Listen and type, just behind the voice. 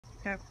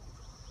Okay.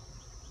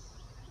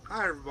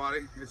 Hi everybody,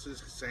 this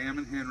is Sam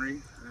and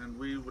Henry, and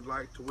we would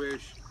like to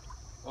wish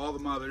all the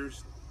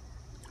mothers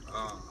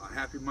a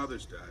happy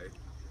Mother's Day.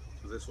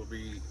 So this will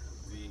be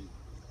the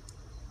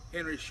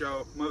Henry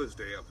Show Mother's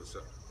Day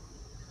episode.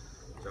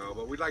 So,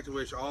 but we'd like to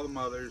wish all the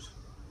mothers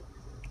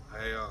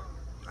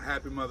a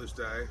happy Mother's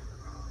Day.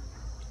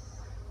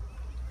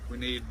 We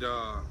need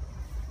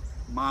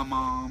my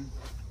mom.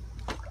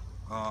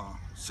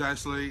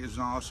 Cecily is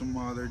an awesome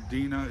mother.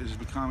 Dina is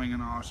becoming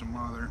an awesome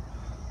mother.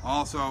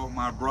 Also,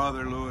 my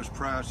brother Lewis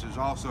Press is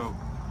also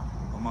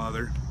a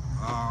mother.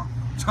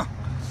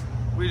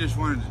 We just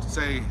wanted to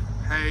say,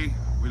 hey,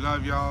 we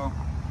love y'all,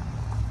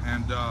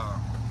 and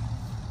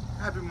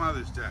happy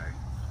Mother's Day.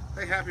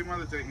 Hey, happy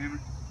Mother's Day, Henry.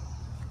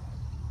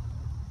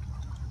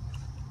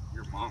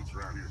 Your mom's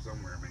around here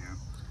somewhere, man.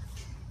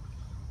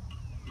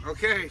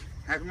 Okay,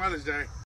 happy Mother's Day.